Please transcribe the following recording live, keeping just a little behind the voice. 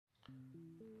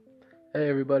Hey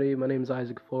everybody, my name is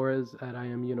Isaac Flores at I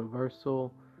Am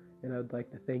Universal, and I'd like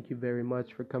to thank you very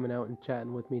much for coming out and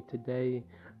chatting with me today.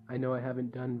 I know I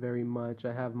haven't done very much.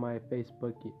 I have my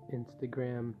Facebook,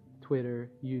 Instagram, Twitter,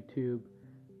 YouTube,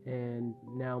 and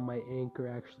now my Anchor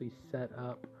actually set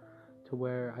up to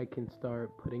where I can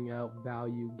start putting out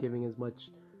value, giving as much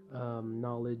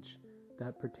knowledge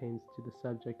that pertains to the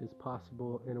subject as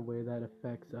possible in a way that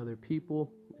affects other people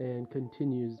and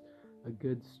continues a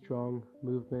good, strong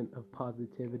movement of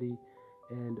positivity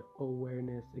and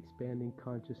awareness, expanding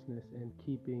consciousness, and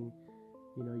keeping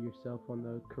yourself on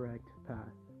the correct path.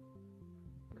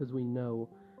 Because we know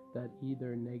that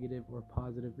either negative or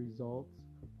positive results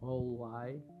all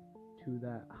lie to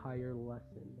that higher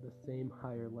lesson, the same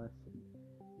higher lesson.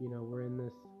 We're in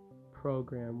this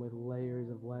program with layers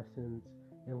of lessons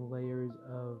and layers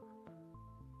of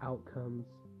outcomes.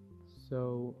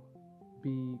 So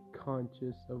be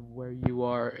conscious of where you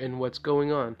are and what's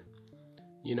going on.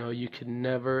 You can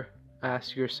never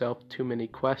ask yourself too many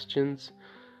questions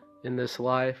in this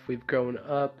life. We've grown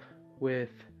up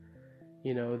with,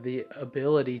 the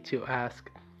ability to ask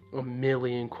a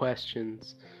million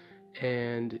questions.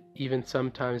 And even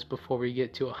sometimes before we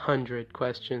get to 100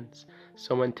 questions,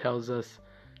 someone tells us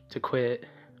to quit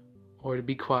or to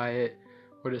be quiet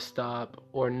or to stop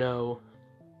or no,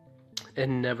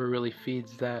 and never really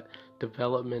feeds that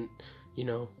development,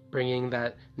 bringing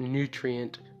that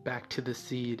nutrient back to the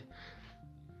seed.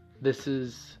 This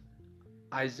is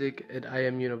Isaac at I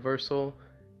Am Universal,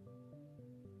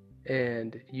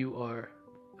 and you are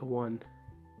the one.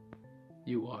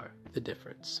 You are the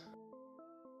difference.